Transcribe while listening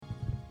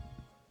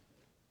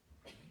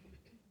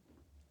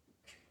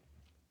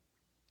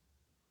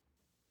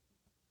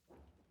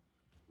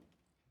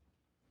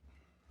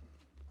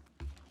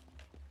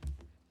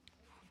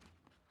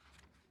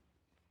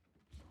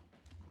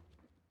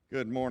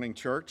Good morning,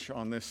 church,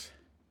 on this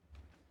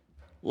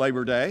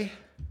Labor Day.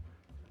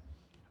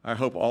 I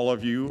hope all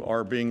of you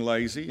are being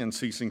lazy and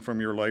ceasing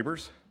from your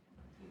labors.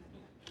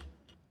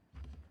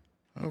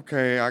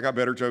 Okay, I got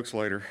better jokes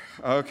later.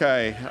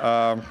 Okay,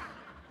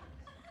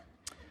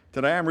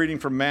 today I'm reading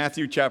from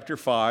Matthew chapter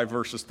 5,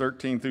 verses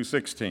 13 through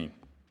 16.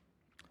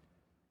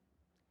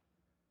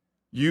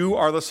 You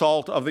are the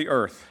salt of the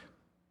earth,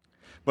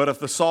 but if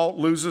the salt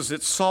loses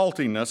its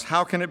saltiness,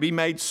 how can it be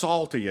made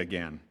salty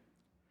again?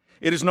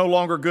 It is no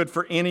longer good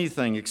for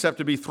anything except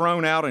to be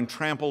thrown out and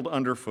trampled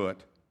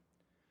underfoot.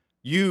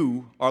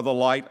 You are the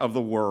light of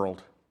the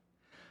world.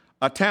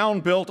 A town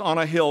built on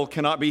a hill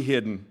cannot be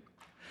hidden.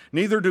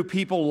 Neither do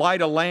people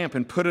light a lamp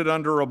and put it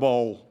under a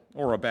bowl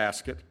or a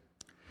basket.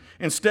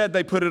 Instead,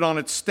 they put it on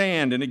its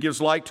stand, and it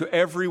gives light to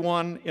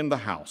everyone in the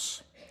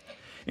house.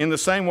 In the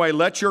same way,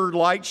 let your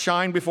light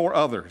shine before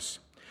others,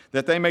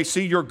 that they may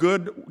see your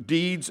good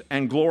deeds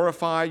and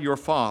glorify your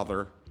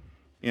Father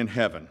in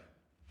heaven.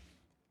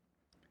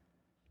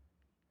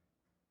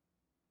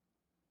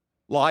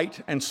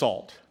 Light and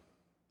salt.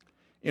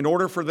 In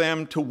order for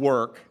them to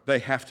work, they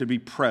have to be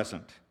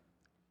present.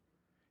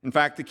 In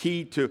fact, the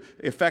key to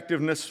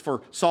effectiveness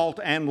for salt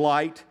and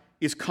light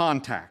is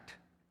contact.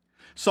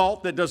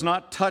 Salt that does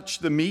not touch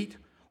the meat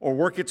or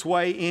work its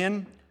way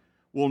in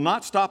will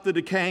not stop the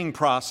decaying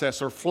process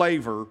or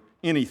flavor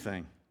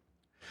anything.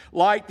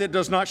 Light that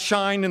does not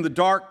shine in the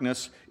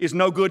darkness is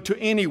no good to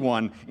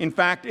anyone. In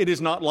fact, it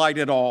is not light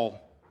at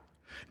all.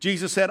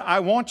 Jesus said, I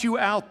want you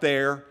out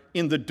there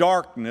in the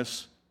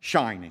darkness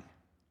shining.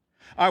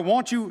 I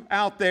want you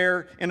out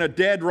there in a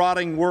dead,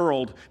 rotting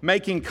world,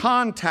 making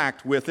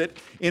contact with it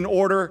in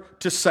order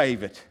to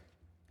save it.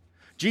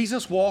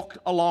 Jesus walked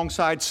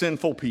alongside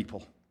sinful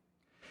people.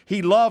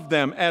 He loved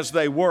them as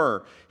they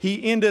were.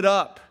 He ended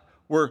up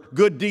where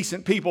good,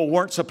 decent people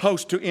weren't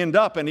supposed to end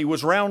up, and he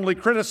was roundly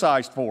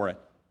criticized for it.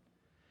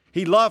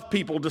 He loved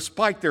people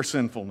despite their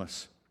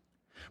sinfulness.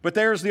 But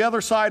there's the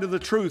other side of the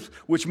truth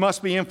which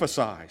must be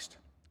emphasized.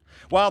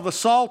 While the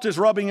salt is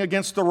rubbing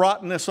against the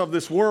rottenness of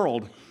this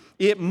world,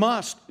 it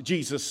must,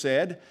 Jesus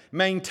said,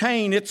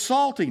 maintain its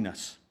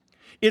saltiness,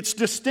 its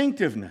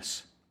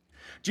distinctiveness.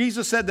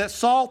 Jesus said that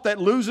salt that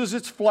loses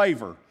its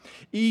flavor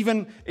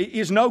even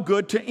is no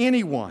good to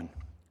anyone.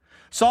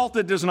 Salt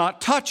that does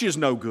not touch is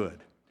no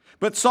good.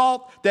 But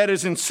salt that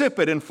is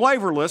insipid and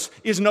flavorless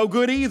is no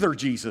good either,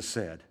 Jesus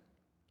said.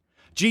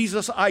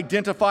 Jesus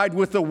identified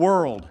with the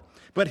world,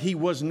 but he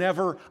was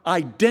never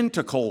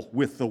identical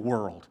with the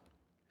world.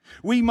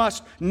 We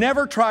must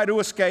never try to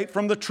escape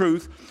from the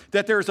truth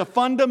that there is a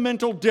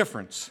fundamental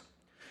difference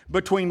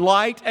between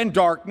light and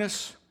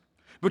darkness,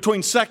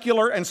 between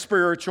secular and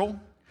spiritual,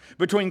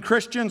 between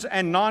Christians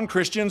and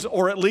non-Christians,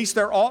 or at least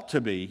there ought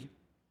to be.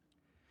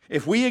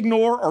 If we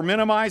ignore or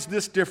minimize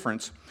this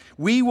difference,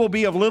 we will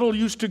be of little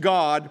use to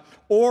God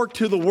or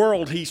to the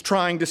world he's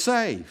trying to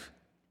save.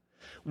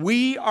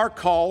 We are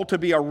called to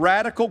be a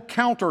radical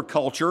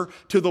counterculture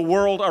to the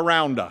world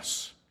around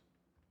us.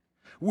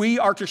 We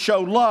are to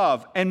show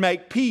love and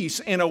make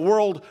peace in a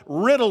world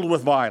riddled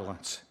with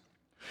violence.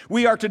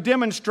 We are to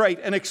demonstrate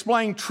and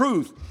explain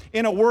truth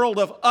in a world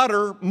of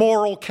utter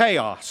moral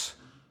chaos,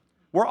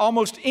 where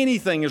almost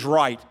anything is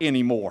right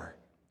anymore.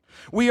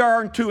 We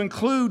are to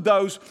include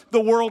those the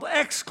world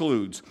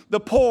excludes, the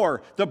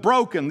poor, the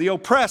broken, the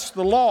oppressed,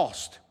 the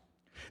lost.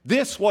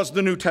 This was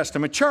the New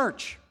Testament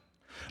church,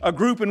 a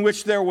group in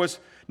which there was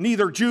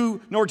neither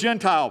Jew nor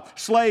Gentile,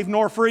 slave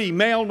nor free,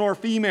 male nor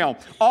female.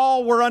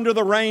 All were under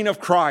the reign of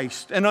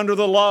Christ and under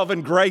the love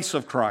and grace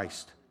of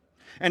Christ.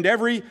 And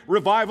every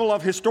revival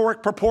of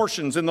historic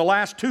proportions in the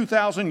last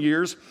 2,000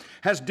 years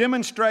has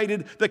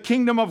demonstrated the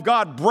kingdom of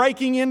God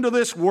breaking into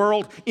this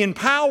world in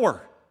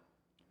power.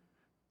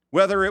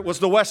 Whether it was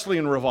the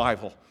Wesleyan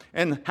revival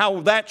and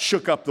how that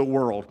shook up the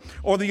world,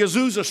 or the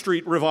Azusa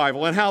Street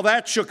revival and how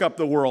that shook up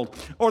the world,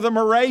 or the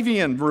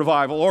Moravian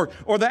revival,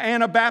 or the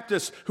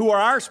Anabaptists, who are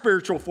our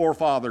spiritual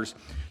forefathers.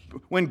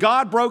 When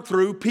God broke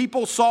through,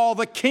 people saw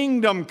the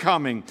kingdom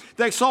coming.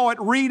 They saw it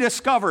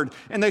rediscovered,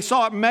 and they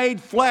saw it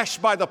made flesh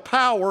by the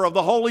power of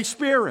the Holy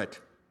Spirit.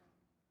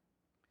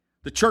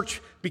 The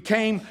church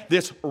became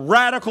this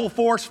radical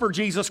force for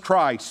Jesus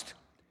Christ.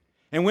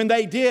 And when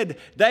they did,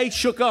 they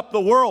shook up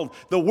the world.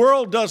 The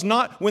world does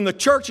not, when the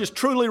church is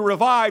truly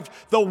revived,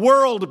 the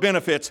world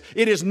benefits.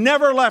 It is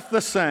never left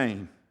the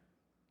same.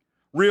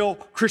 Real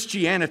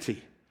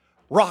Christianity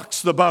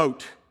rocks the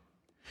boat.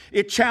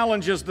 It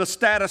challenges the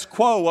status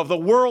quo of the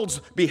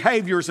world's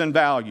behaviors and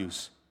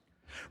values.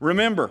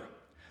 Remember,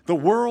 the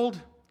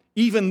world,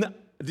 even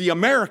the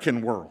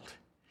American world,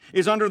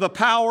 is under the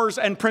powers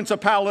and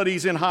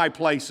principalities in high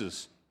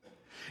places.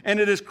 And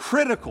it is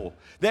critical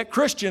that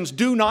Christians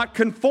do not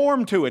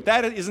conform to it.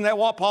 Isn't that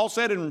what Paul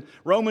said in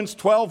Romans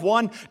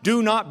 12:1?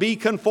 Do not be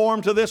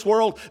conformed to this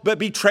world, but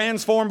be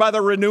transformed by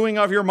the renewing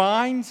of your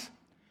minds.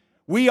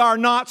 We are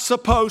not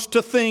supposed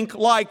to think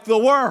like the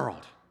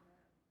world.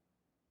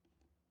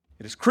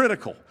 It is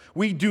critical.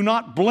 We do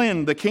not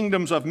blend the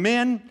kingdoms of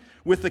men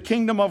with the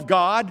kingdom of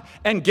God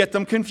and get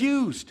them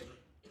confused.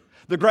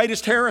 The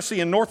greatest heresy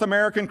in North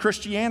American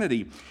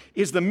Christianity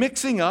is the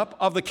mixing up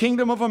of the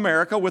kingdom of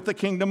America with the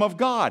kingdom of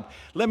God.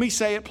 Let me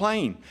say it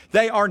plain.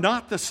 They are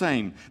not the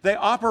same. They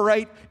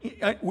operate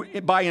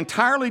by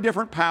entirely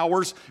different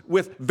powers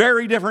with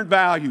very different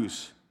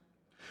values.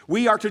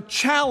 We are to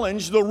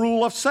challenge the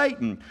rule of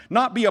Satan,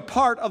 not be a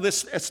part of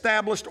this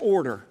established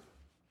order.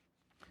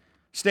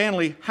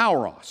 Stanley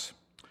Hauerwas,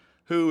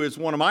 who is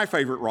one of my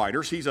favorite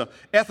writers, he's an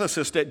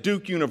ethicist at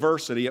Duke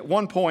University. At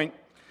one point,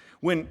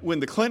 when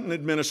the Clinton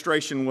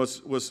administration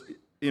was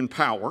in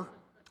power,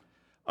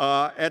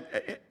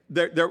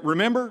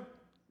 remember,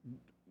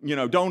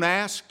 don't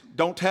ask,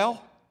 don't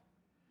tell?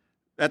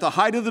 At the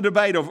height of the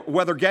debate of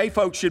whether gay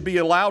folks should be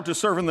allowed to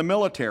serve in the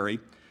military,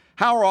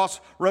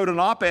 Hauerwas wrote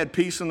an op-ed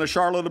piece in the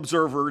Charlotte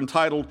Observer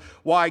entitled,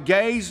 "Why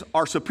Gays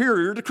Are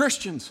Superior to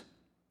Christians."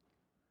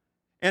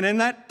 And in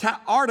that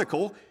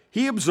article,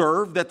 he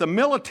observed that the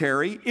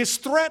military is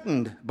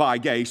threatened by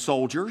gay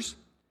soldiers,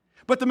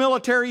 but the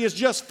military is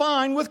just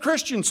fine with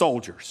Christian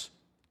soldiers.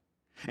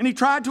 And he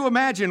tried to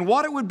imagine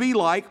what it would be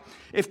like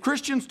if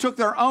Christians took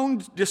their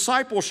own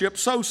discipleship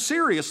so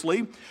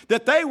seriously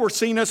that they were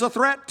seen as a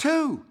threat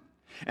too.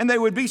 And they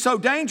would be so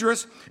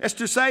dangerous as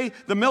to say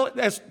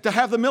as to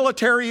have the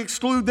military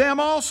exclude them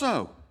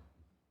also.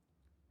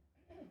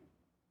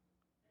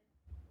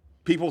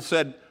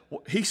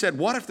 He said,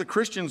 what if the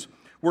Christians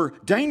were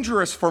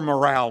dangerous for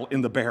morale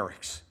in the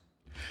barracks?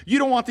 You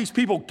don't want these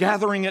people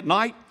gathering at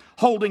night,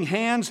 holding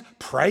hands,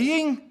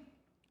 praying?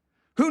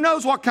 Who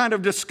knows what kind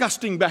of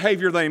disgusting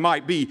behavior they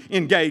might be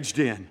engaged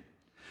in?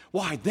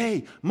 Why,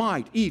 they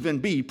might even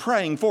be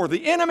praying for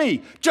the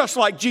enemy, just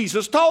like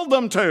Jesus told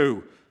them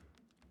to.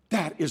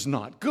 That is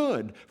not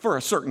good for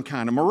a certain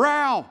kind of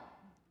morale.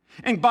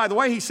 And by the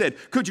way, he said,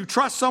 could you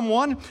trust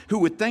someone who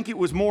would think it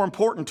was more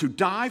important to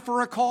die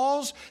for a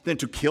cause than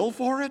to kill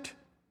for it?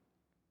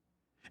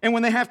 And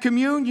when they have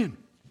communion,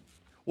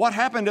 what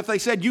happened if they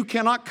said you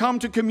cannot come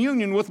to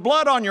communion with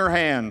blood on your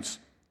hands?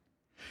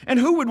 And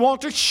who would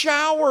want to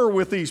shower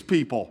with these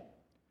people?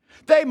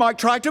 They might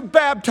try to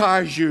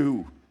baptize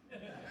you.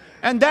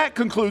 And that,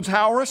 concludes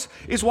Hauerwas,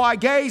 is why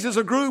gays as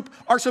a group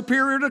are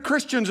superior to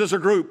Christians as a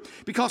group.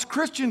 Because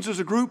Christians as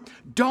a group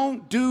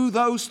don't do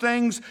those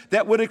things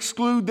that would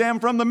exclude them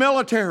from the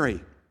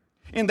military.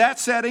 In that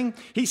setting,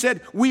 he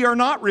said, we are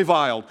not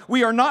reviled.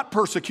 We are not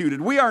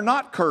persecuted. We are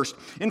not cursed.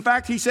 In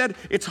fact, he said,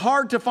 it's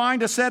hard to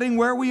find a setting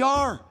where we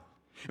are.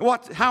 And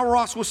what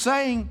Hauerwas was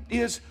saying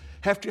is,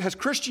 has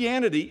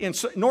Christianity in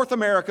North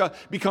America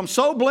become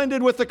so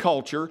blended with the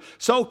culture,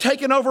 so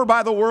taken over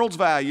by the world's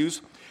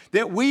values,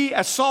 that we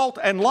as salt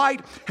and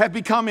light have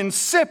become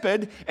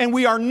insipid and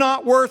we are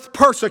not worth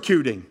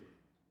persecuting?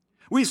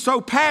 We're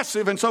so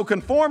passive and so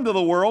conformed to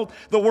the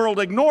world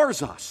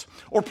ignores us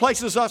or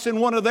places us in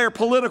one of their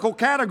political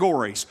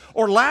categories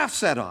or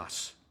laughs at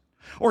us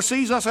or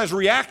sees us as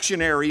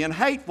reactionary and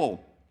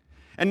hateful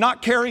and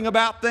not caring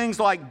about things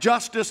like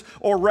justice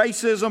or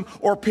racism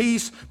or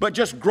peace, but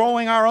just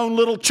growing our own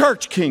little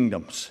church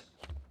kingdoms.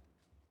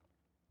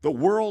 The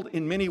world,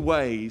 in many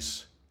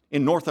ways,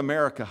 in North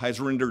America has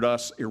rendered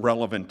us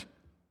irrelevant.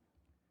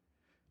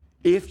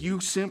 If you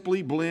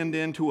simply blend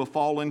into a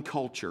fallen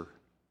culture,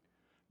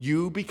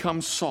 you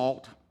become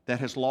salt that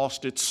has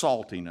lost its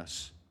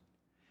saltiness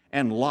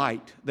and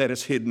light that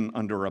is hidden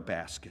under a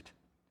basket.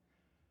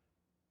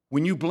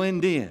 When you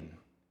blend in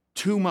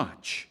too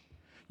much,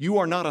 you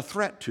are not a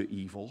threat to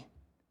evil,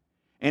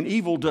 and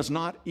evil does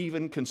not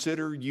even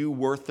consider you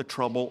worth the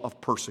trouble of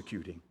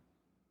persecuting.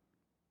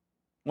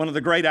 One of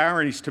the great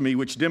ironies to me,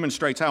 which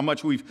demonstrates how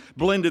much we've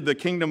blended the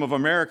kingdom of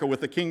America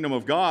with the kingdom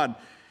of God,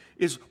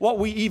 is what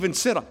we even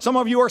sit on. Some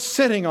of you are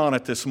sitting on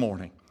it this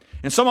morning,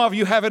 and some of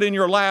you have it in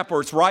your lap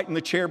or it's right in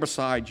the chair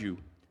beside you.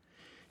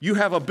 You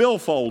have a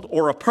billfold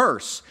or a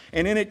purse,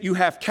 and in it you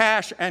have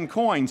cash and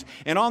coins.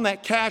 And on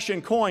that cash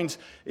and coins,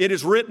 it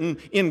is written,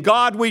 "In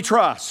God we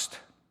trust."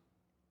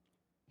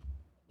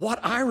 What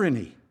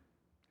irony.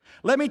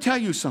 Let me tell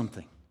you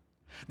something.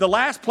 The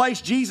last place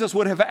Jesus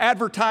would have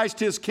advertised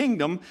his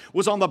kingdom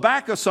was on the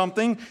back of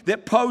something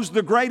that posed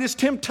the greatest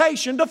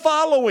temptation to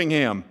following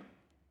him.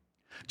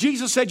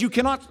 Jesus said you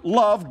cannot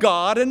love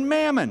God and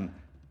mammon.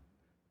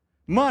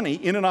 Money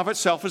in and of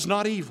itself is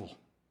not evil.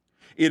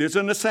 It is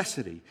a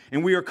necessity,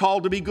 and we are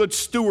called to be good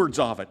stewards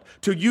of it,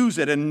 to use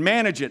it and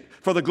manage it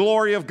for the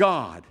glory of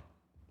God.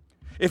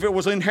 If it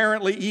was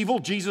inherently evil,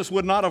 Jesus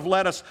would not have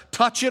let us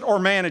touch it or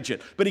manage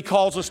it, but he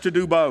calls us to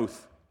do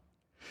both.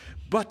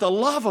 But the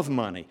love of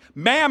money,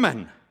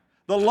 mammon,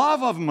 the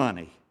love of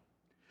money,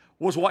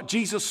 was what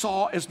Jesus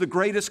saw as the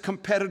greatest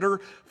competitor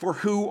for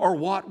who or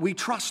what we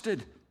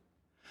trusted.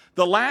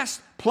 The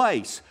last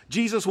place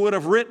Jesus would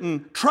have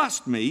written,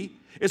 "Trust me,"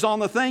 is on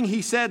the thing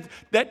he said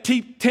that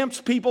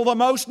tempts people the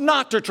most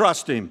not to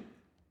trust him.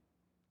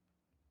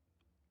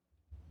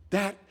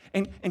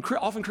 And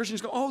often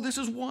Christians go, "Oh, this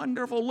is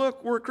wonderful.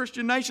 Look, we're a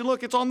Christian nation.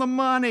 Look, it's on the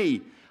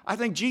money." I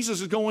think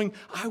Jesus is going,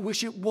 "I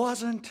wish it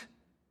wasn't."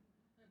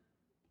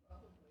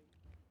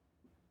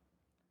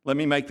 Let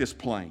me make this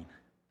plain.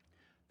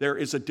 There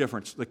is a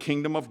difference. The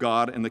kingdom of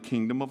God and the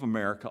kingdom of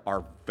America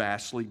are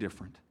vastly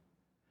different.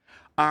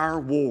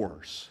 Our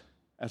wars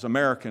as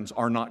Americans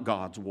are not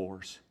God's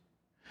wars.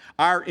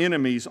 Our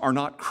enemies are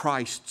not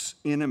Christ's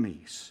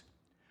enemies.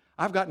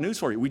 I've got news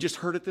for you. We just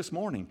heard it this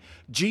morning.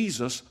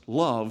 Jesus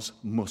loves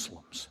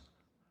Muslims.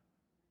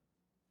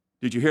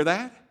 Did you hear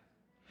that?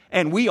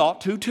 And we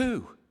ought to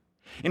too.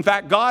 In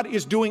fact, God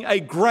is doing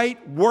a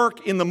great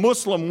work in the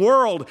Muslim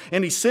world,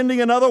 and He's sending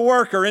another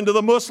worker into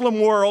the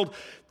Muslim world.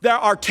 There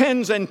are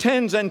tens and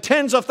tens and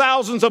tens of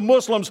thousands of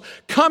Muslims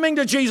coming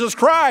to Jesus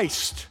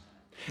Christ.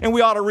 And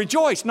we ought to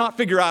rejoice, not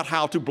figure out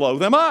how to blow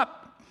them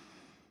up.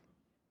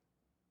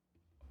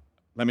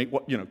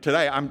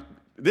 Today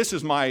this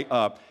is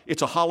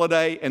it's a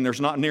holiday and there's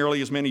not nearly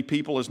as many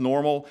people as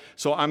normal.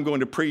 So I'm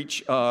going to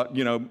preach,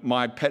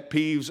 my pet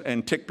peeves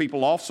and tick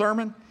people off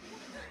sermon.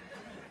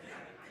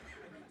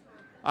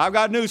 I've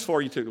got news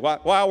for you too.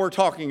 While we're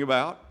talking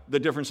about the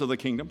difference of the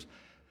kingdoms,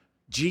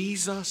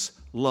 Jesus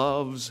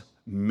loves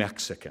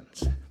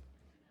Mexicans.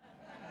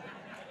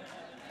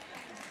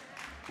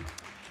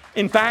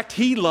 In fact,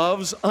 He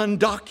loves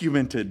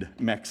undocumented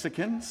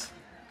Mexicans.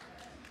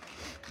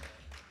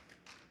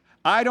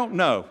 I don't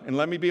know, and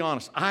let me be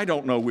honest, I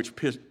don't know which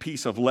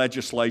piece of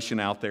legislation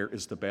out there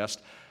is the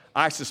best.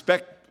 I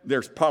suspect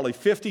there's probably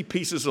 50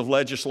 pieces of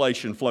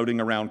legislation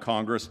floating around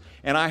Congress,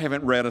 and I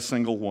haven't read a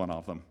single one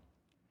of them.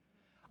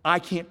 I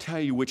can't tell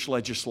you which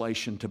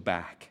legislation to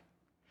back.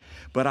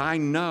 But I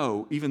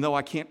know, even though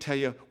I can't tell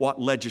you what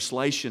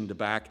legislation to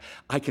back,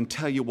 I can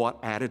tell you what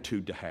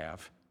attitude to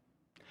have.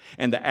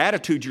 And the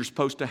attitude you're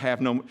supposed to have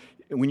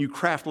when you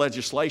craft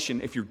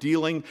legislation, if you're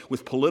dealing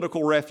with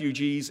political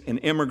refugees and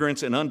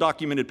immigrants and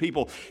undocumented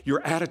people,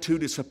 your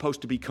attitude is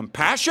supposed to be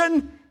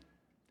compassion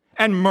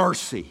and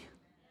mercy.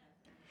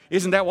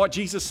 Isn't that what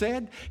Jesus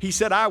said? He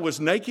said, I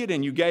was naked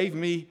and you gave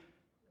me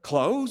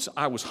clothes.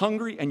 I was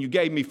hungry and you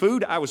gave me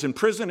food. I was in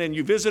prison and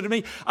you visited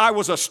me. I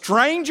was a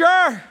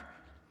stranger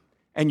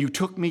and you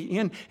took me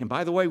in. And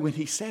by the way, when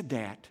He said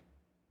that,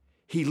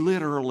 He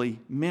literally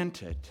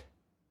meant it.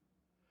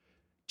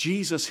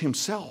 Jesus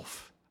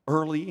Himself,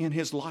 early in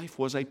His life,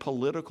 was a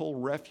political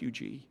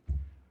refugee.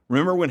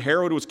 Remember when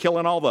Herod was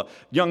killing all the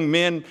young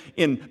men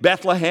in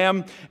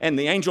Bethlehem and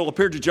the angel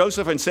appeared to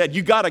Joseph and said,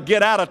 you got to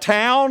get out of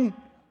town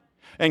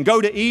and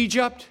go to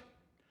Egypt?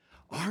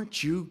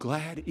 Aren't you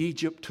glad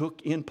Egypt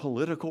took in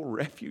political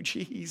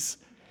refugees?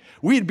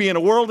 We'd be in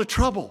a world of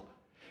trouble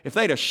if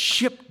they'd have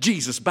shipped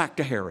Jesus back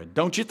to Herod,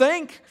 don't you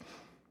think?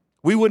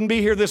 We wouldn't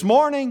be here this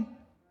morning.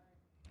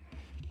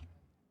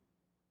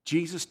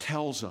 Jesus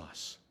tells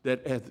us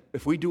that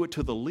if we do it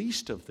to the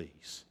least of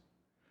these,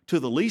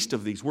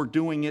 we're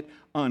doing it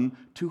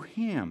unto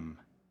Him.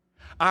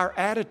 Our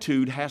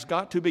attitude has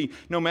got to be,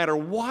 no matter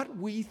what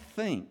we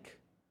think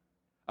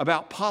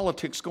about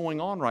politics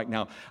going on right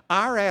now,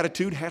 our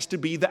attitude has to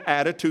be the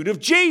attitude of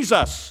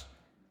Jesus.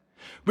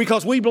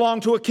 Because we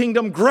belong to a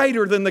kingdom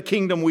greater than the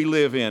kingdom we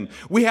live in.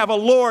 We have a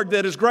Lord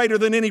that is greater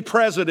than any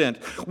president.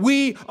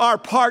 We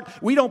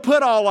don't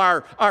put all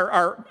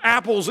our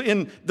apples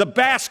in the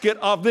basket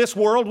of this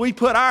world. We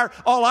put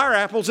all our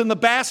apples in the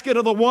basket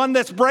of the one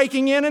that's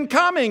breaking in and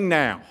coming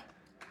now.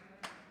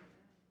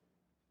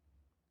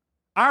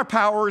 Our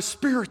power is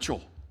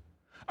spiritual.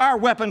 Our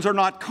weapons are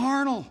not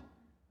carnal.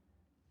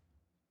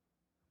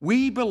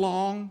 We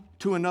belong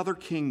to another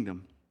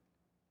kingdom,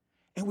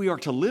 and we are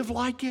to live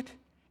like it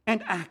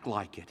and act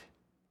like it.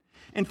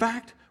 In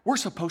fact, we're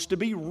supposed to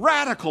be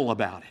radical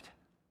about it.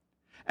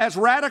 As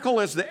radical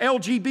as the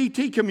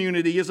LGBT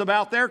community is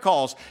about their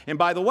cause. And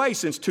by the way,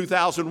 since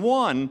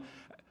 2001,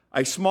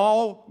 a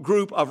small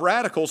group of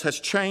radicals has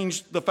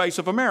changed the face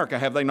of America,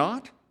 have they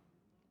not?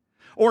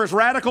 Or as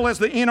radical as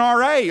the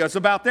NRA is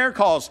about their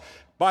cause.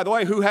 By the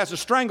way, who has a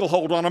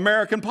stranglehold on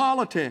American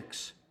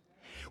politics?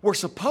 We're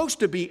supposed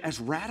to be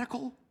as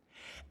radical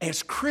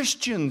as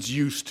Christians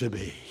used to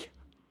be.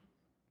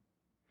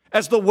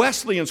 As the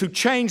Wesleyans who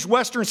changed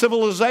Western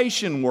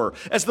civilization were,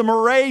 as the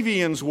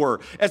Moravians were,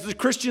 as the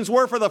Christians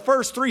were for the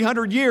first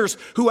 300 years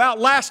who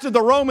outlasted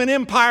the Roman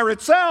Empire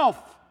itself.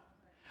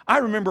 I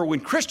remember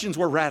when Christians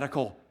were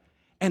radical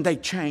and they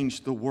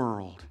changed the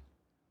world.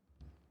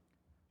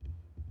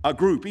 A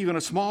group, even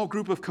a small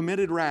group of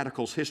committed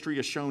radicals, history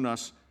has shown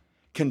us,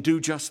 can do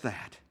just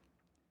that.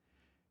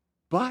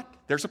 But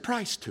there's a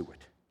price to it.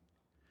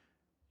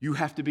 You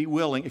have to be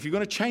willing, if you're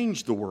going to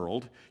change the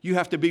world, you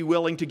have to be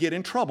willing to get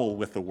in trouble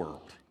with the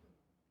world.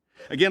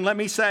 Again, let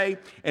me say,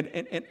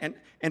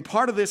 and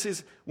part of this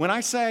is, when I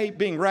say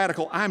being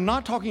radical, I'm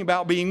not talking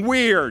about being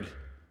weird.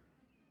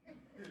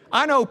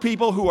 I know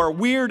people who are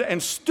weird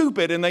and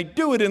stupid, and they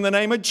do it in the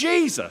name of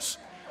Jesus.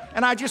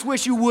 And I just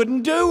wish you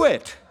wouldn't do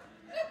it.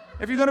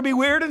 If you're going to be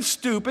weird and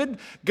stupid,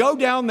 go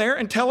down there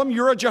and tell them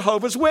you're a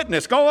Jehovah's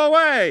Witness. Go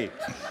away.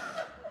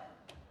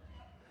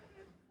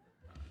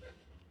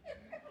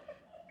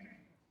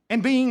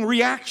 And being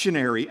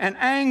reactionary and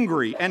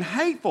angry and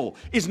hateful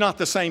is not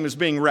the same as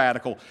being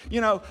radical.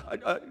 You know,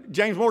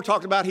 James Moore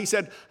talked about, he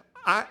said,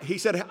 I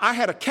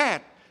had a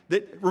cat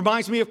that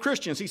reminds me of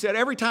Christians. He said,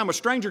 every time a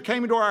stranger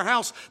came into our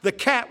house, the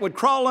cat would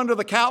crawl under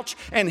the couch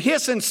and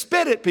hiss and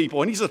spit at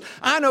people. And he says,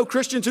 I know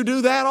Christians who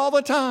do that all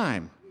the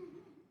time.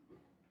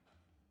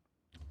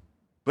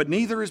 but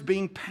neither is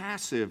being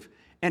passive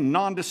and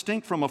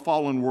non-distinct from a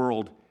fallen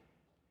world.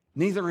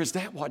 Neither is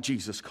that what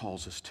Jesus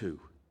calls us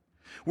to.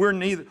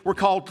 We're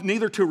called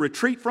neither to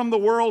retreat from the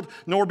world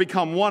nor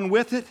become one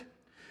with it.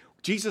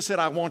 Jesus said,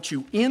 I want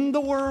you in the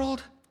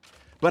world,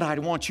 but I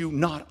want you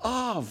not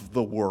of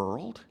the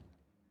world.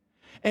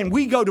 And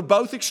we go to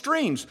both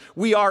extremes.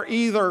 We are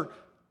either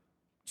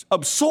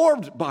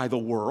absorbed by the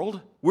world,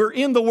 we're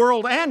in the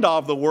world and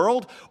of the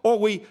world, or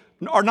we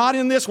are not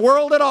in this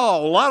world at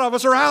all. A lot of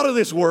us are out of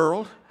this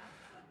world.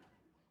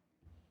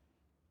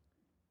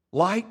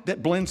 Light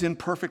that blends in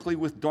perfectly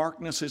with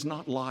darkness is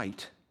not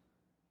light.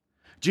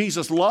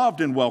 Jesus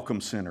loved and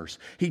welcomed sinners.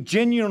 He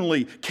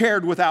genuinely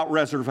cared without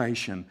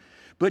reservation.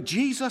 But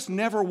Jesus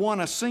never won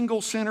a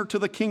single sinner to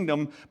the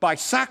kingdom by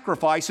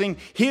sacrificing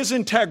His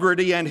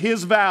integrity and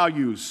His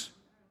values.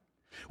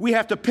 We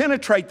have to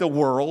penetrate the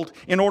world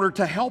in order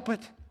to help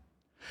it.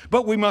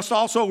 But we must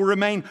also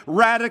remain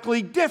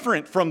radically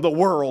different from the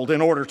world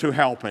in order to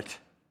help it.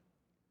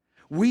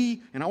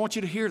 And I want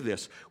you to hear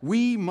this,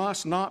 we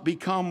must not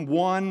become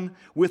one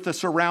with the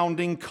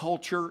surrounding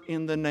culture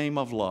in the name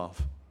of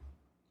love.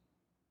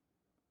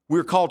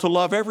 We're called to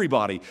love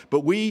everybody,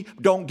 but we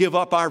don't give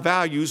up our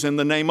values in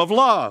the name of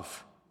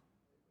love.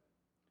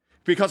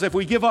 Because if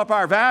we give up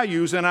our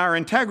values and our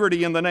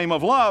integrity in the name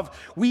of love,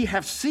 we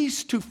have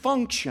ceased to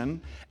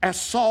function as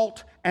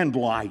salt and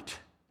light.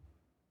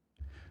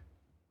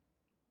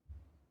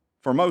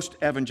 For most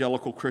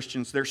evangelical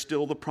Christians, there's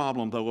still the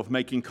problem, though, of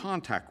making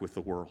contact with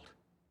the world.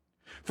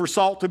 For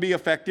salt to be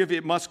effective,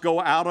 it must go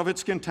out of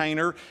its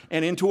container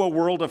and into a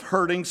world of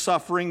hurting,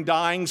 suffering,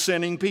 dying,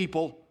 sinning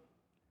people.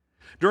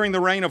 During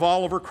the reign of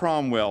Oliver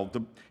Cromwell,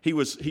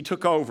 he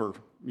took over,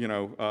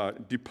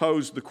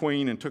 deposed the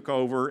Queen and took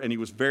over, and he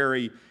was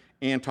very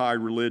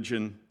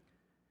anti-religion.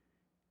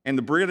 And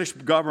the British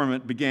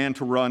government began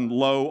to run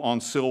low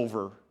on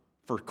silver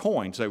for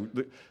coins.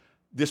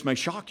 This may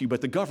shock you, but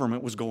the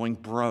government was going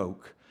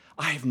broke.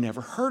 I have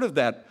never heard of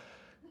that,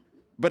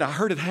 but I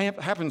heard it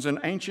happens in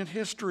ancient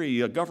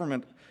history, a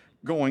government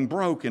going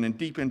broke and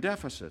deep in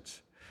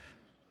deficits.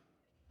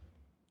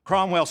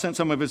 Cromwell sent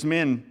some of his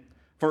men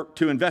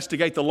to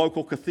investigate the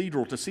local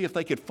cathedral to see if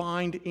they could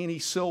find any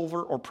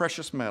silver or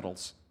precious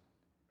metals.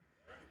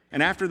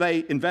 And after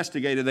they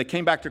investigated, they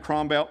came back to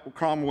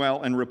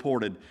Cromwell and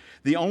reported,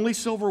 the only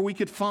silver we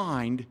could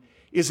find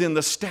is in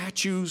the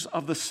statues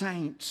of the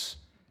saints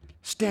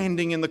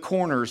standing in the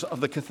corners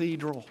of the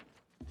cathedral.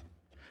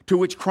 To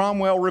which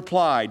Cromwell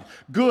replied,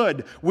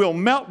 good, we'll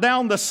melt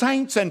down the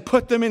saints and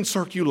put them in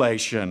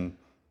circulation.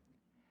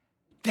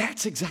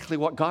 That's exactly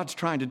what God's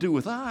trying to do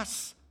with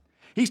us.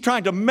 He's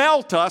trying to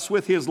melt us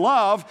with His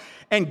love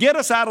and get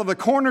us out of the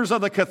corners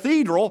of the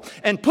cathedral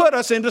and put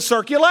us into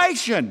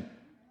circulation.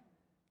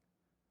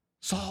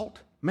 Salt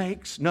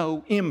makes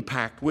no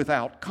impact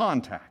without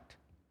contact.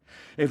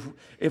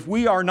 If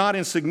we are not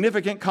in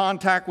significant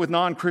contact with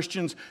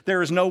non-Christians,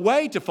 there is no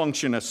way to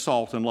function as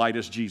salt and light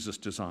as Jesus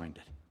designed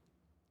it.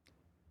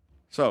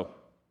 So,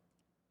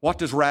 what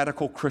does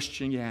radical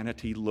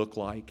Christianity look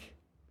like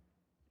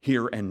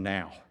here and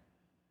now?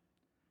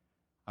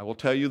 I will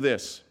tell you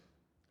this.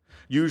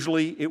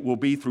 Usually it will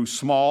be through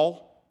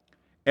small,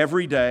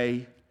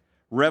 everyday,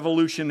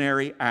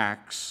 revolutionary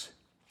acts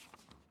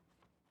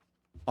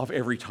of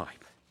every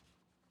type.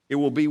 It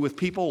will be with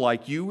people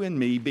like you and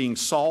me being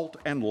salt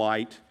and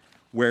light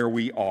where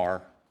we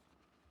are.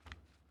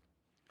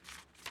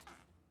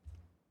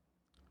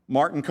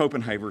 Martin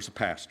Copenhaver is a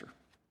pastor,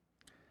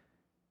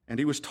 and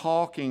he was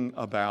talking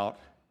about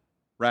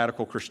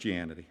radical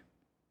Christianity.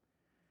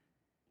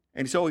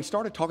 And so he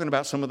started talking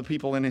about some of the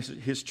people in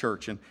his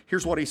church, and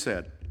here's what he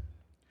said.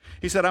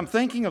 He said, I'm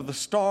thinking of the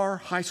star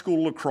high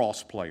school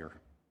lacrosse player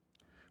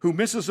who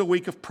misses a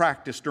week of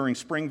practice during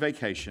spring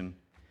vacation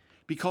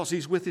because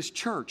he's with his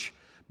church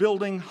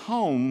building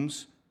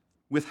homes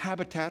with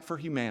Habitat for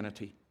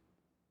Humanity.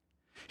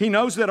 He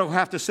knows that he'll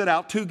have to sit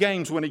out 2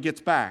 games when he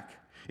gets back.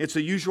 It's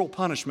the usual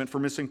punishment for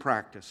missing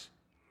practice.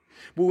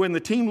 But when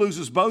the team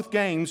loses both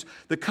games,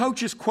 the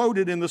coach is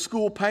quoted in the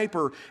school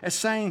paper as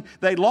saying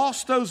they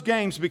lost those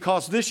games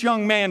because this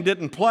young man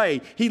didn't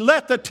play. He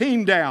let the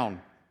team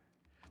down.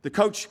 The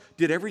coach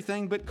did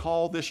everything but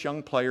call this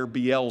young player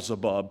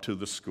Beelzebub to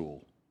the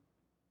school.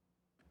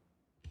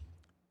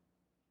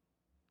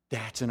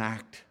 That's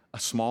a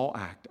small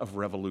act of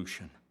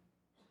revolution.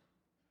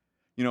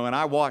 And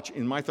I watch,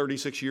 in my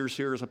 36 years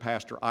here as a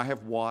pastor, I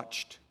have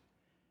watched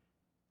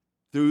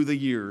through the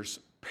years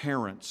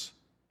parents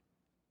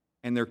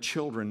and their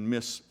children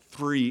miss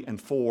 3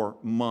 and 4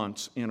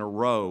 months in a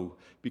row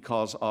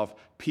because of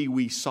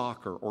pee-wee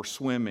soccer or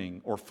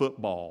swimming or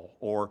football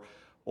or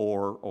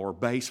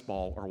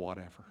baseball or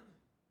whatever.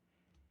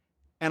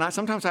 And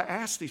sometimes I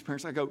ask these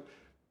parents, I go,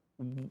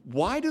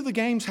 why do the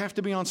games have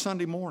to be on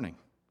Sunday morning?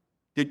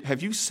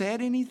 Have you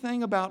said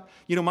anything about,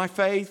 my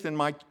faith and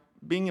my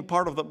being a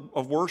part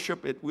of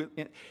worship it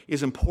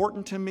is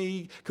important to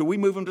me? Could we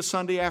move them to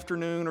Sunday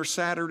afternoon or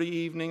Saturday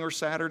evening or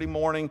Saturday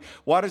morning?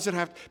 Why does it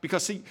have?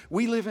 Because see,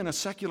 we live in a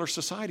secular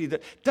society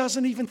that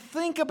doesn't even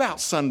think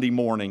about Sunday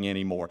morning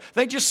anymore.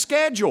 They just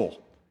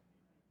schedule.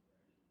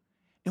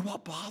 And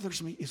what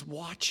bothers me is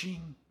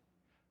watching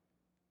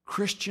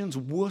Christians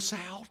wuss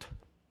out.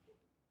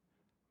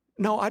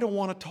 No, I don't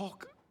want to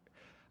talk.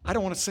 I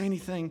don't want to say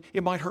anything.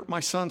 It might hurt my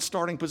son's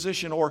starting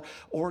position, or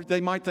they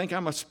might think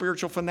I'm a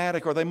spiritual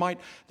fanatic, or they might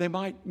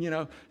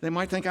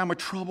think I'm a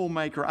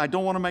troublemaker. I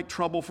don't want to make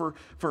trouble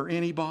for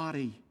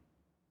anybody.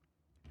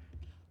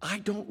 I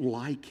don't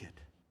like it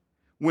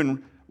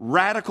when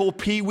radical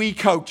peewee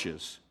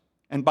coaches,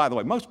 and by the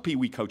way, most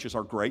peewee coaches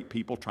are great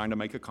people trying to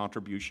make a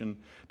contribution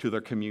to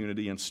their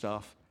community and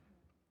stuff.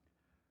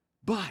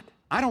 But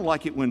I don't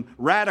like it when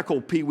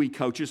radical peewee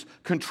coaches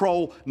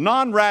control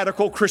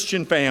non-radical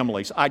Christian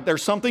families.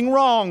 There's something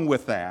wrong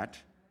with that.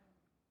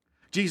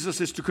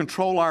 Jesus is to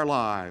control our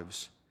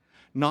lives,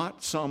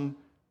 not some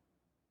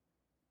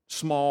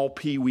small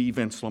peewee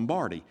Vince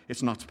Lombardi.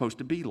 It's not supposed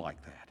to be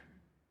like that.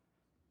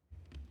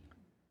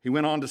 He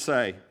went on to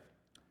say,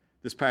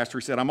 this pastor,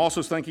 he said, I'm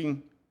also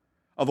thinking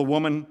of a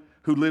woman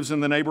who lives in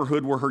the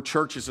neighborhood where her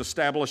church is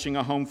establishing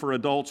a home for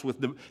adults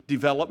with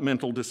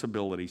developmental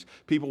disabilities,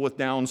 people with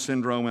Down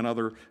syndrome and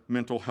other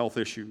mental health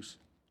issues.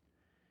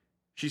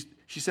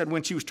 She said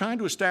when she was trying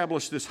to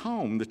establish this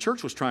home, the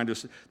church was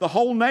the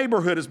whole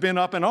neighborhood has been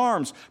up in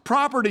arms.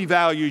 Property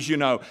values,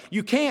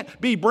 You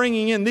can't be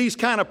bringing in these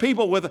kind of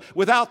people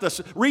without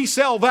the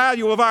resale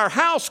value of our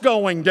house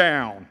going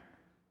down.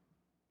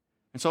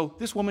 And so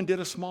this woman did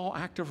a small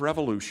act of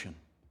revolution.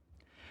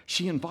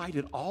 She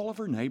invited all of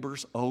her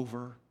neighbors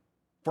over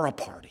for a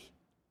party.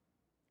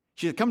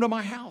 She said, come to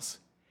my house.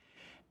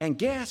 And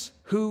guess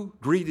who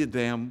greeted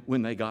them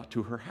when they got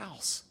to her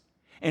house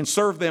and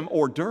served them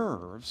hors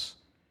d'oeuvres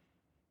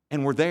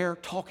and were there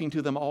talking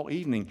to them all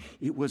evening?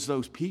 It was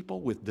those people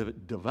with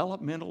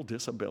developmental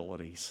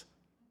disabilities.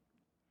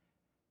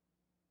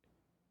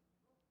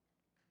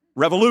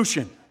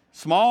 Revolution,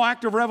 small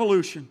act of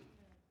revolution.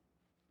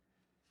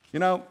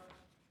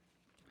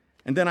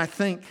 And then I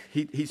think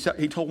he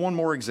told one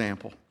more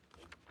example.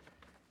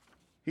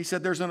 He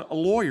said there's a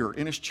lawyer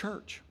in his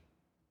church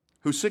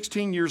who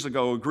 16 years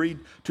ago agreed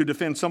to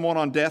defend someone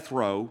on death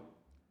row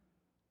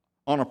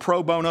on a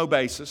pro bono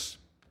basis.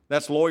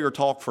 That's lawyer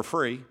talk for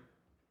free.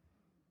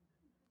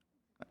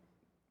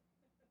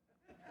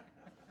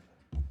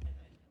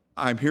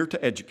 I'm here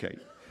to educate.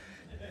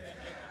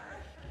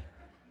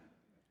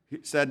 He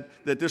said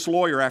that this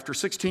lawyer, after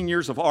 16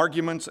 years of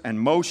arguments and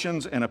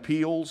motions and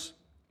appeals,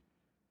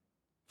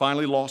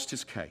 finally lost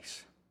his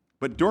case.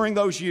 But during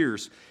those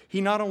years,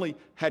 he not only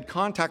had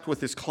contact with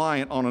his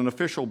client on an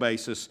official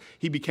basis,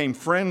 he became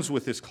friends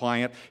with his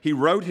client. He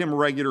wrote him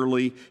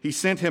regularly. He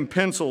sent him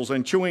pencils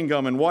and chewing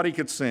gum and what he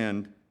could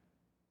send.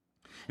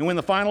 And when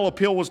the final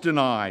appeal was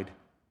denied,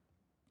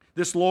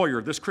 this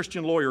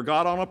Christian lawyer,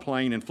 got on a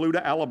plane and flew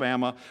to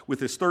Alabama with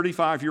his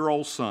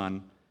 35-year-old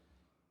son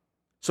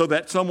so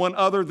that someone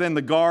other than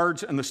the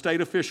guards and the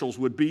state officials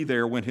would be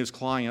there when his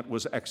client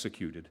was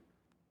executed.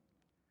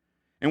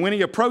 And when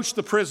he approached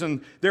the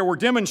prison, there were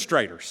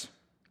demonstrators,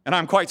 and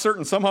I'm quite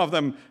certain some of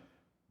them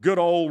good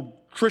old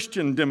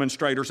Christian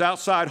demonstrators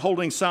outside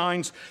holding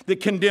signs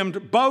that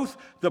condemned both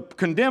the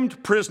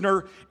condemned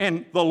prisoner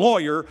and the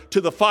lawyer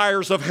to the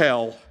fires of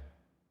hell.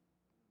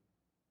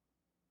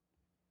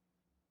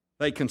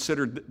 They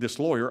considered this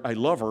lawyer a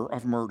lover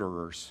of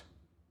murderers.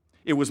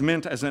 It was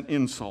meant as an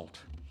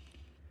insult.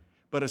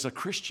 But as a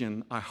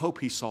Christian, I hope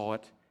he saw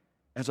it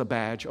as a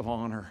badge of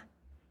honor.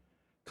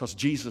 Because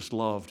Jesus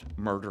loved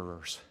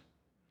murderers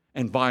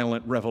and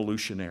violent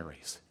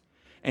revolutionaries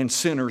and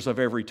sinners of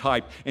every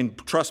type. And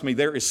trust me,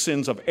 there is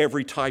sins of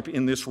every type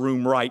in this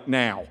room right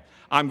now.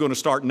 I'm going to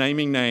start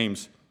naming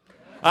names.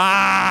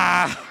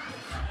 I've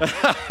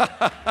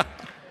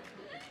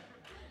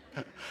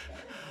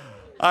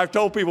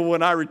told people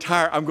when I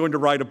retire, I'm going to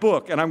write a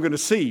book, and I'm going to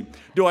see,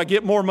 do I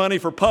get more money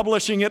for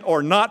publishing it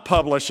or not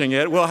publishing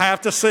it? We'll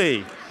have to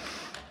see.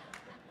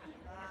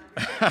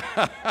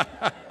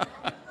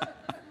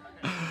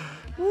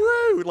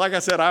 Woo! Like I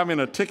said, I'm in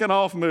a ticking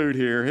off mood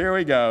here. Here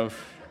we go.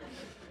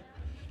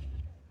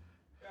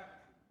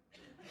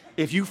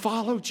 If you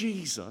follow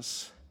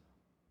Jesus,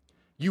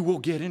 you will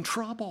get in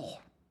trouble.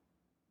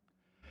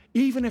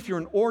 Even if you're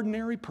an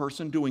ordinary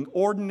person doing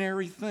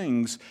ordinary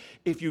things,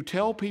 if you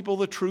tell people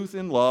the truth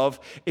in love,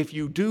 if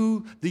you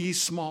do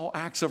these small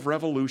acts of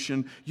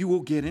revolution, you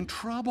will get in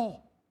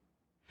trouble.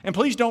 And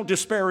please don't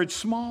disparage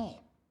small.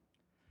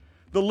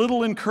 The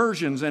little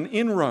incursions and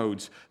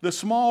inroads, the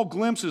small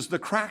glimpses, the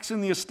cracks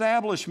in the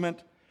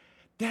establishment,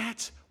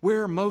 that's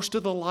where most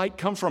of the light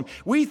comes from.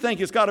 We think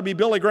it's got to be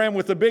Billy Graham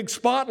with the big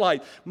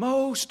spotlight.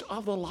 Most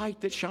of the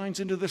light that shines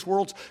into this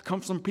world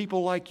comes from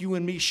people like you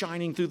and me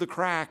shining through the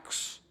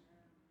cracks.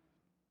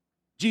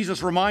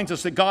 Jesus reminds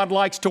us that God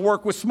likes to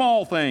work with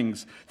small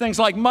things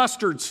like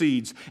mustard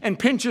seeds and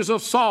pinches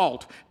of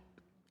salt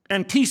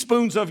and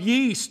teaspoons of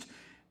yeast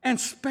and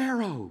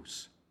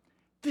sparrows.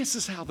 This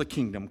is how the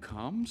kingdom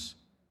comes.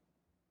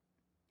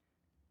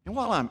 And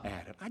while I'm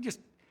at it, I just,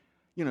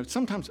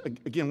 sometimes,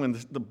 again, when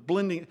the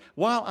blending,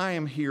 while I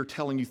am here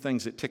telling you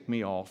things that tick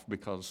me off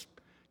because,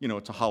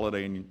 it's a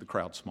holiday and the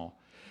crowd's small,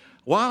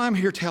 while I'm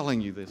here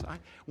telling you this,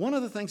 one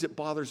of the things that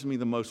bothers me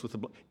the most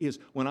is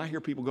when I hear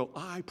people go,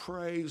 I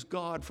praise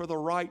God for the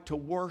right to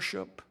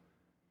worship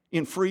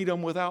in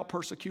freedom without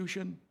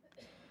persecution.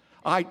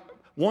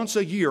 Once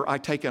a year, I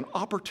take an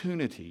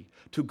opportunity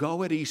to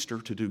go at Easter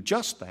to do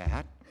just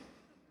that.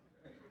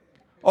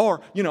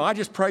 Or, I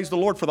just praise the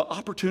Lord for the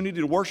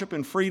opportunity to worship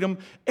in freedom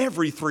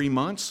every 3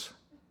 months.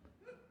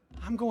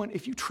 I'm going,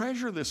 if you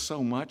treasure this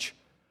so much,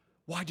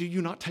 why do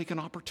you not take an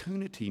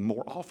opportunity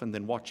more often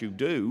than what you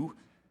do?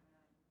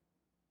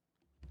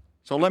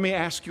 So let me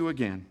ask you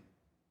again.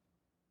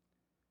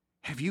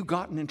 Have you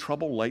gotten in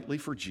trouble lately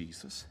for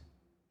Jesus?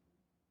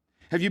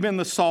 Have you been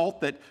the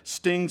salt that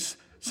stings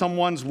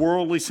someone's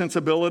worldly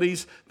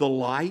sensibilities, the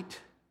light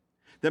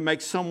that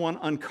makes someone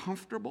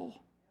uncomfortable,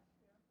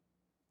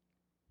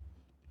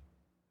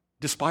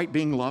 despite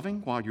being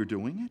loving while you're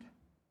doing it?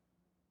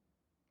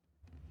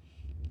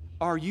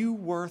 Are you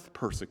worth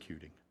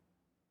persecuting?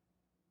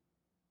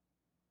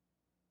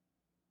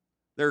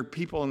 There are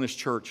people in this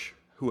church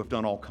who have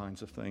done all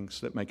kinds of things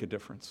that make a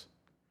difference.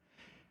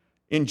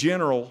 In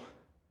general,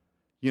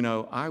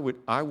 I would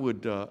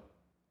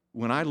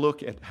when I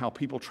look at how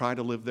people try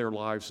to live their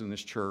lives in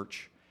this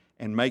church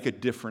and make a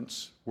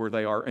difference where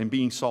they are and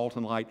being salt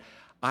and light,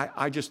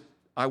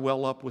 I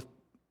well up with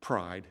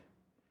pride.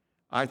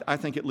 I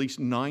think at least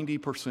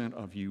 90%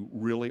 of you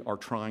really are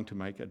trying to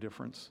make a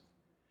difference.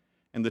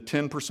 And the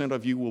 10%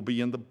 of you will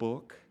be in the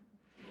book.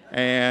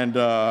 And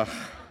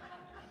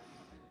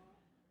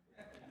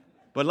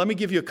but let me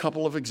give you a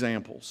couple of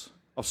examples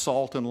of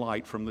salt and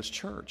light from this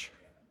church.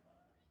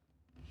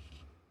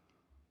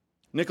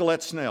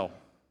 Nicolette Snell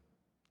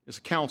is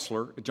a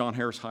counselor at John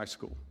Harris High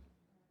School.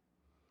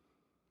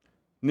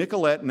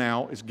 Nicolette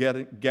now is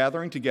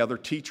gathering together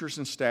teachers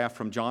and staff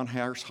from John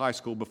Harris High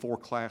School before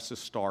classes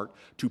start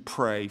to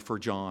pray for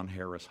John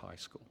Harris High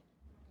School.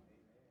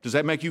 Does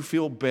that make you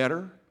feel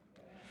better?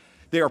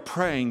 They are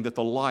praying that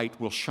the light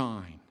will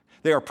shine.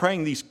 They are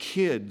praying these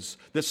kids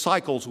that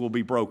cycles will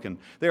be broken.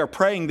 They are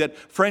praying that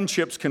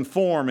friendships can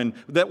form and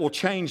that will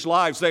change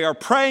lives. They are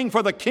praying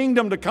for the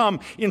kingdom to come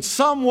in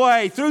some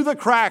way through the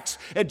cracks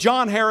at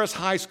John Harris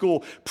High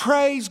School.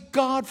 Praise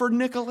God for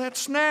Nicolette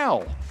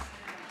Snell.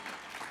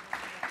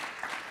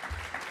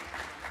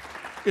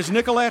 Is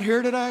Nicolette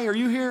here today? Are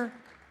you here?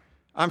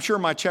 I'm sure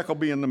my check will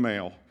be in the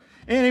mail.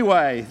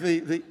 Anyway,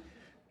 and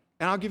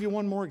I'll give you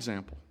one more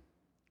example.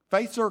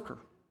 Faith Zerker.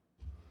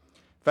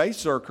 Faith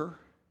Zerker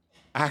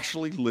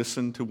actually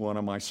listened to one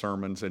of my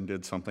sermons and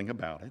did something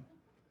about it.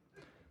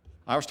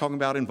 I was talking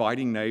about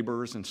inviting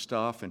neighbors and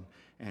stuff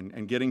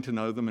and getting to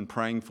know them and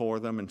praying for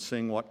them and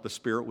seeing what the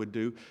Spirit would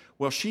do.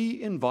 Well,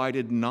 she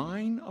invited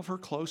 9 of her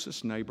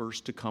closest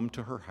neighbors to come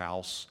to her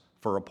house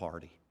for a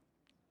party.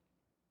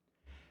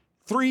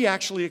 3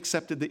 actually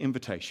accepted the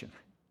invitation,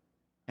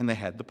 and they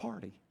had the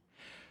party.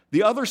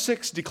 The other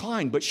 6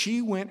 declined, but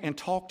she went and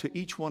talked to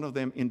each one of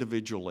them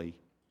individually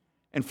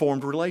and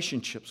formed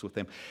relationships with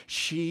them.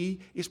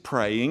 She is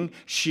praying,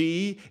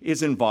 she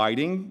is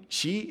inviting,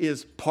 she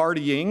is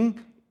partying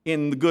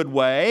in the good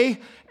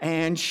way,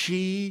 and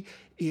she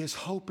is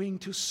hoping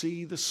to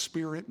see the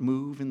Spirit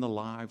move in the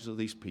lives of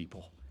these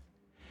people.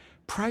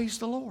 Praise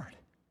the Lord.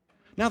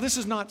 Now, this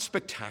is not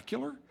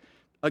spectacular.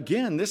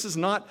 Again, this is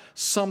not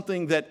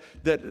something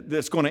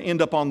that's going to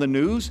end up on the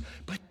news,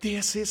 but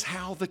this is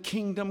how the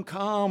kingdom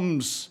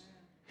comes.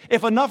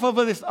 If enough of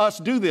us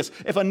do this,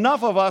 if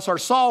enough of us are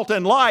salt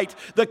and light,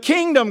 the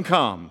kingdom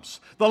comes.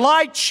 The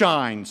light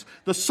shines.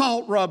 The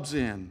salt rubs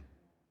in.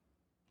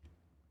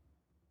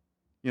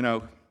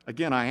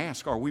 Again, I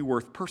ask, are we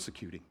worth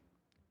persecuting?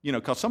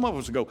 Because some of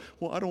us go,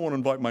 well, I don't want to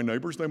invite my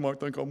neighbors. They might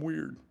think I'm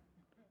weird.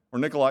 Or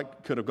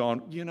Nicolette could have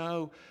gone,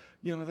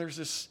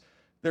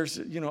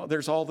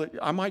 there's all the,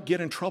 I might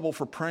get in trouble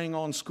for praying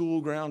on school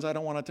grounds. I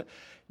don't want to.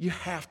 You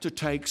have to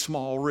take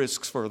small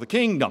risks for the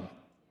kingdom.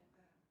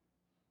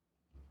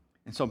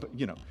 And so,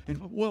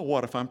 well,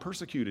 what if I'm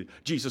persecuted?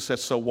 Jesus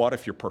says, so what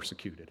if you're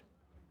persecuted?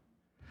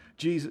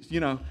 Jesus,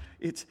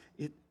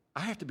 I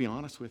have to be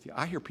honest with you.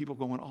 I hear people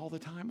going all the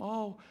time,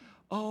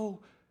 oh,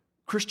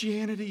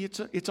 Christianity,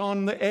 it's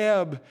on the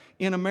ebb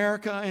in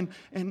America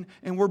and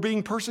we're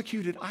being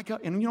persecuted.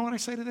 And you know what I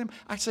say to them?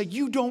 I say,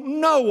 you don't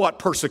know what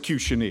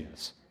persecution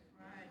is.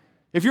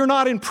 If you're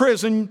not in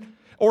prison,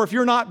 or if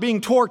you're not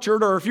being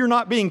tortured, or if you're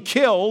not being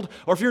killed,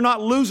 or if you're not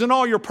losing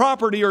all your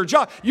property or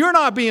job, you're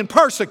not being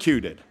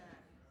persecuted.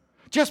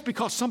 Just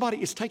because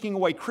somebody is taking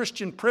away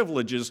Christian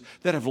privileges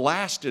that have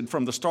lasted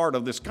from the start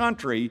of this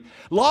country,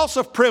 loss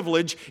of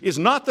privilege is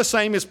not the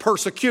same as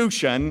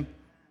persecution.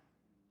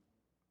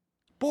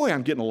 Boy,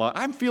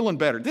 I'm feeling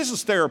better. This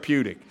is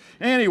therapeutic.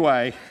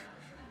 Anyway,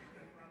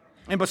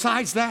 and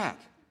besides that,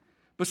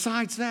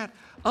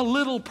 a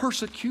little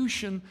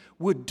persecution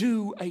would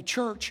do a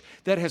church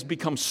that has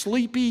become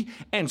sleepy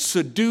and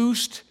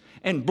seduced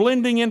and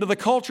blending into the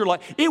culture.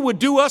 It would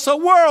do us a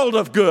world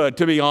of good,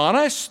 to be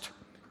honest.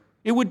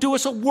 It would do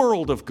us a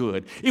world of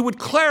good. It would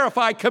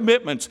clarify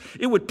commitments.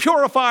 It would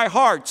purify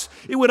hearts.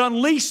 It would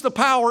unleash the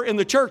power in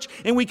the church,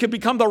 and we could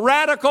become the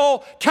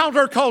radical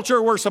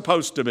counterculture we're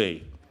supposed to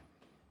be.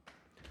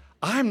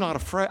 I'm not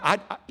afraid.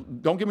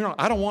 Don't get me wrong,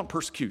 I don't want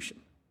persecution.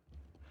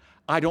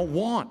 I don't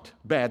want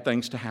bad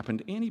things to happen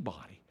to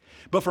anybody.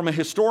 But from a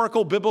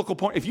historical, biblical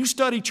point, if you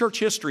study church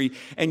history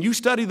and you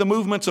study the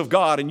movements of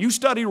God and you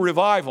study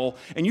revival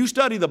and you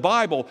study the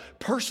Bible,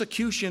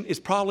 persecution is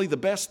probably the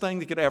best thing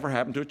that could ever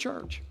happen to a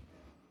church.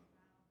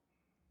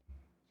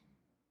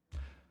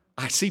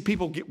 I see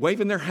people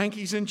waving their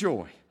hankies in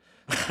joy.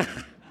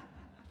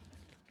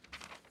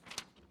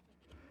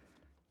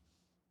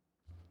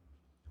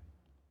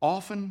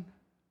 Often,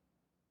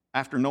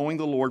 after knowing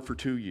the Lord for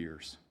 2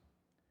 years,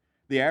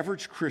 the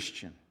average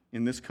Christian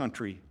in this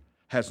country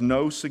has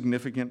no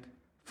significant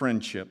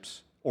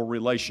friendships or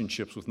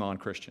relationships with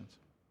non-Christians.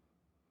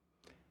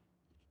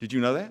 Did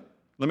you know that?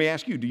 Let me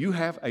ask you, do you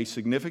have a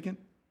significant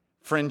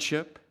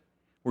friendship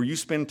where you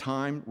spend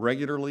time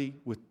regularly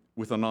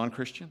with a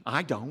non-Christian?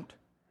 I don't.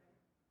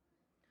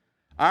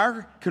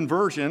 Our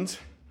conversions,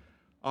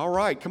 all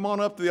right, come on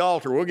up to the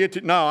altar. We'll get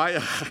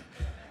to,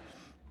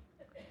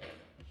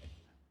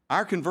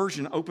 Our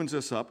conversion opens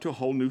us up to a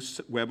whole new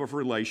web of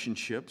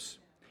relationships.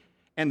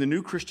 And the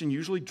new Christian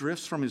usually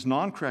drifts from his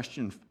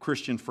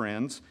non-Christian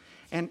friends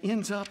and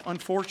ends up,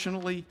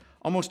 unfortunately,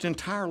 almost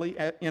entirely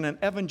in an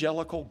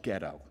evangelical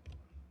ghetto.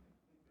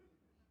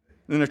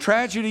 And the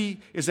tragedy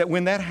is that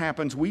when that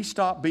happens, we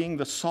stop being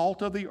the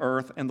salt of the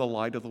earth and the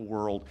light of the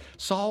world.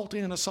 Salt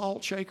in a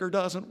salt shaker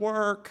doesn't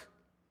work.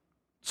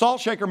 Salt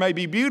shaker may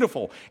be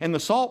beautiful and the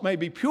salt may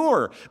be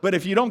pure, but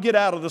if you don't get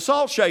out of the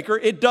salt shaker,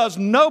 it does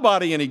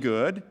nobody any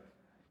good.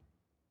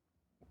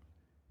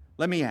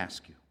 Let me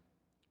ask you,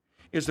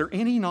 is there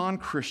any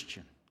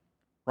non-Christian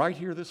right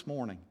here this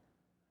morning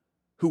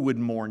who would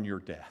mourn your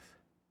death?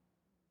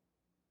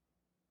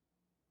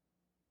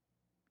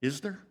 Is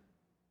there?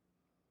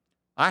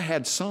 I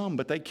had some,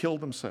 but they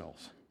killed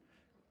themselves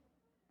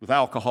with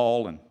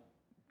alcohol and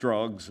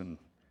drugs, and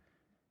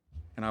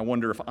I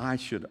wonder if I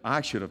should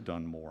have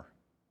done more.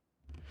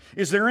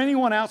 Is there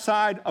anyone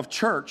outside of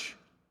church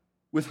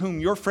with whom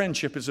your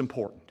friendship is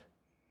important?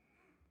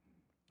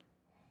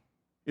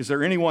 Is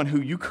there anyone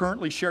who you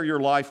currently share your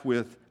life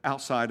with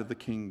outside of the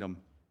kingdom?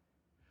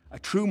 A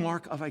true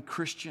mark of a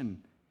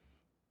Christian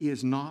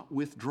is not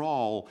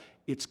withdrawal,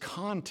 it's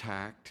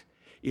contact.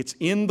 It's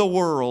in the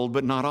world,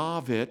 but not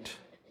of it.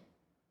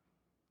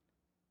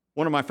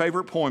 One of my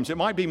favorite poems, it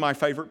might be my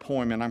favorite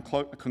poem, and I'm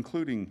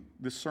concluding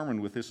this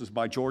sermon with this, is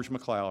by George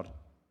MacLeod.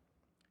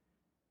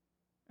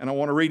 And I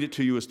want to read it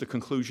to you as the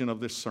conclusion of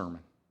this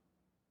sermon.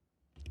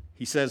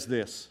 He says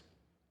this: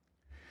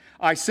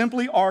 I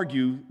simply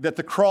argue that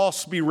the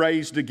cross be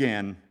raised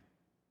again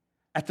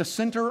at the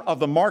center of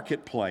the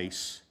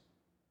marketplace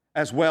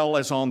as well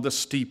as on the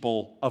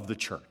steeple of the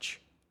church.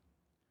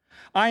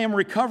 I am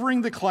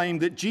recovering the claim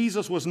that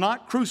Jesus was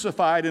not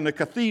crucified in a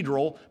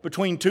cathedral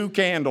between two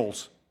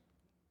candles,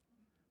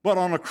 but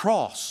on a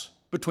cross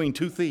between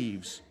two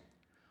thieves,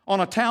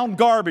 on a town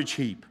garbage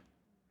heap,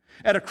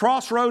 at a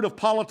crossroad of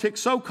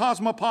politics so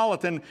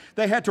cosmopolitan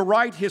they had to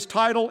write his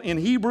title in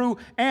Hebrew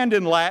and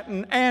in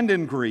Latin and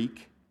in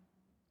Greek,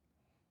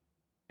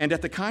 and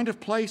at the kind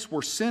of place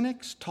where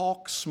cynics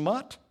talk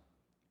smut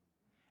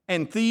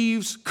and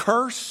thieves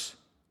curse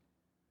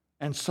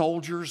and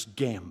soldiers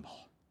gamble.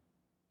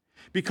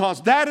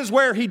 Because that is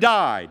where he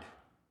died,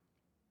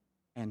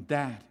 and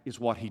that is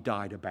what he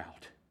died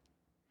about.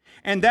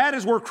 And that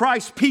is where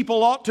Christ's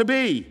people ought to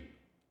be,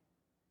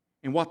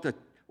 and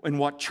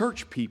what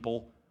church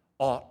people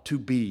ought to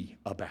be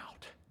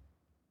about.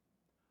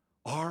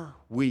 Are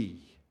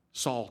we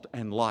salt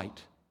and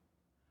light?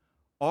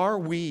 Are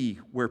we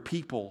where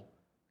people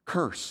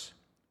curse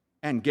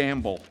and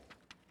gamble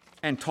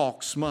and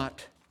talk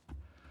smut?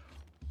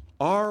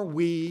 Are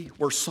we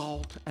where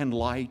salt and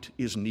light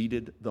is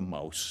needed the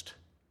most?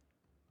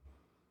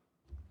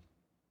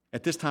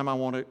 At this time, I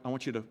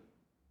want you to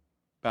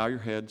bow your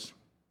heads,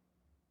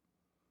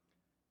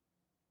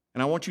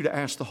 and I want you to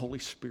ask the Holy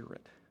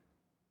Spirit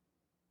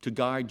to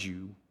guide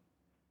you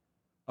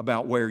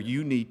about where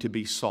you need to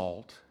be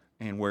salt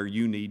and where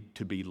you need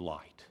to be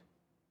light.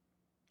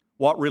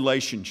 What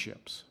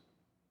relationships?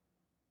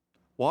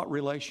 What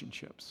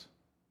relationships?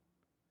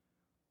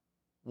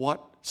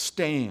 What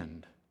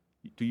stand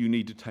do you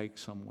need to take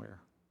somewhere?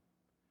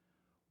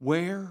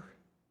 Where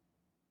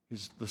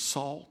is the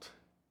salt?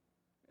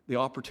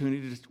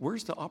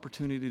 Where's the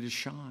opportunity to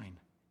shine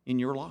in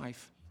your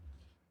life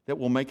that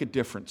will make a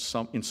difference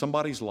in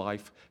somebody's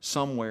life,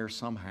 somewhere,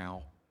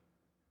 somehow,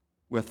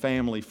 with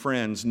family,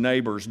 friends,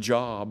 neighbors,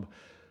 job?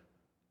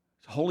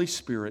 Holy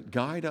Spirit,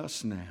 guide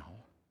us now.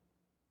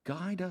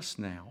 Guide us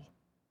now.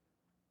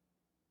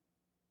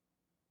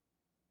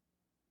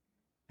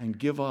 And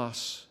give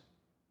us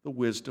the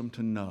wisdom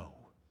to know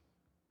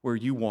where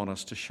you want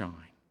us to shine.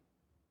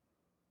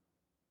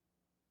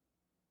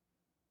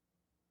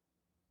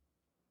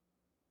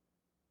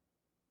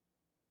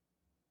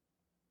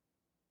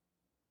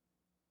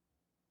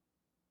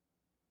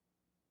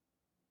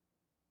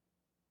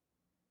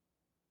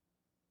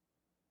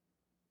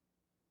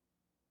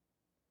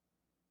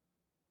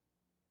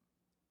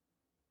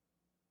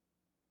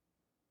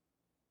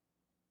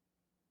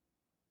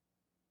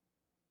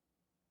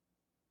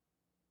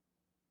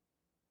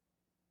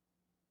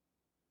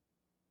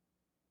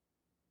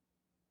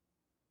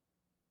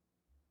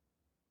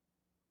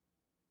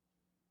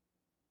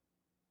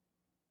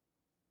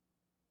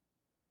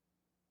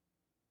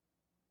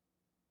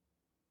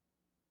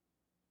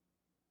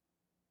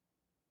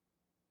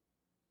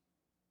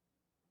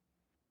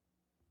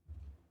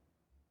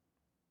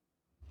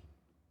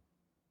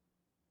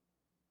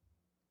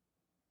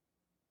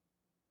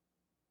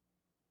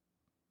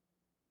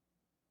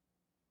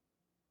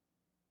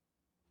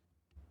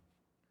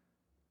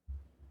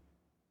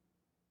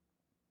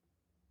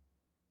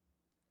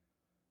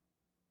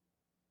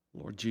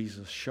 Lord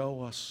Jesus,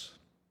 show us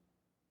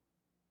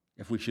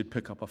if we should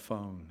pick up a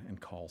phone and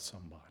call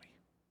somebody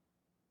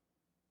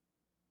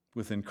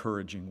with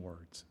encouraging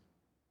words.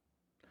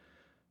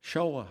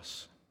 Show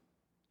us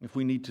if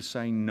we need to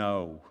say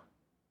no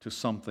to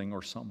something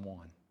or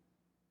someone.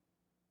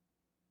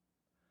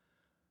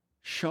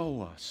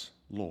 Show us,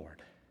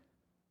 Lord,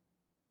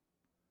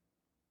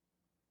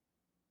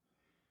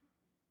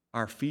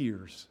 our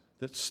fears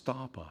that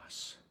stop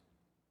us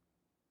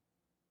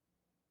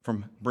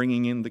from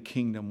bringing in the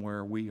kingdom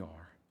where we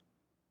are.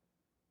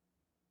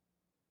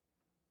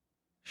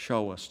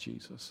 Show us,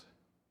 Jesus,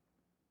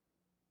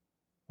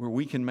 where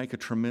we can make a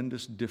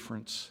tremendous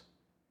difference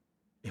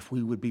if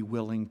we would be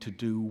willing to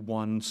do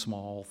one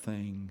small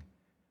thing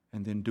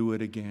and then do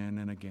it again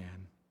and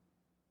again.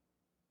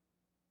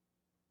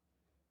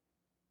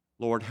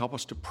 Lord, help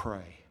us to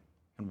pray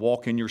and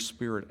walk in your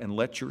Spirit and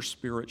let your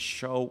Spirit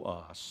show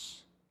us.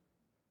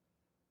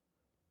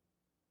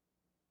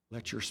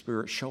 Let your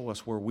Spirit show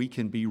us where we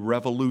can be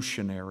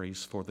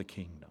revolutionaries for the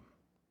kingdom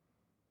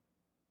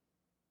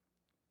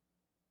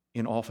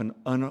in often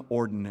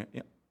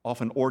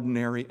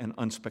ordinary and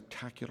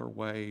unspectacular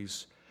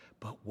ways,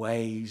 but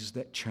ways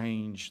that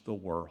change the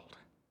world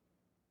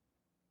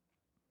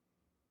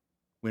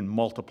when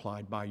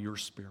multiplied by your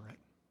Spirit.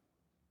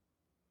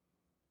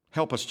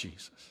 Help us,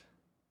 Jesus,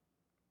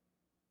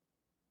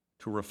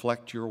 to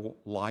reflect your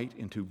light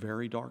into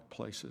very dark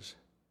places.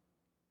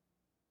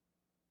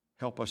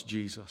 Help us,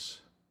 Jesus,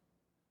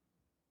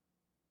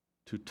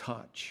 to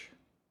touch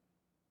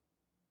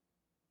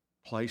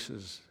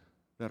places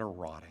that are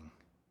rotting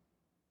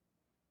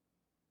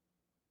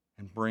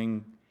and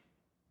bring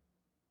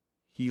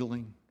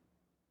healing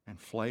and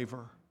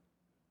flavor.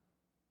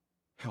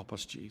 Help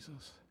us,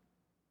 Jesus.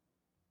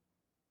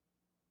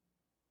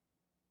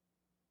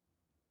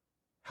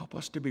 Help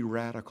us to be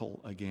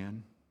radical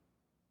again.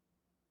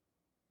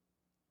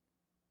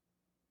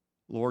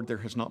 Lord, there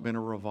has not been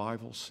a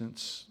revival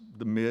since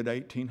the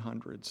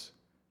mid-1800s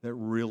that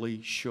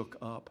really shook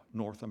up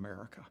North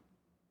America.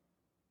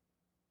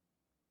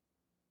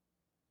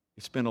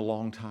 It's been a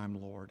long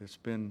time, Lord. It's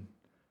been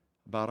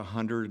about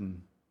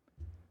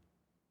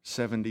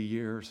 170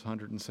 years,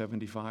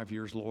 175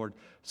 years, Lord.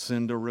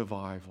 Send a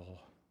revival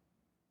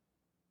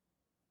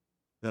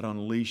that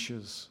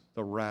unleashes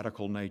the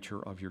radical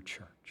nature of your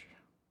church.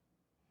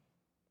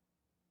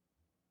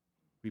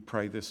 We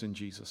pray this in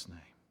Jesus' name.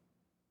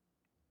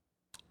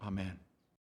 Amen.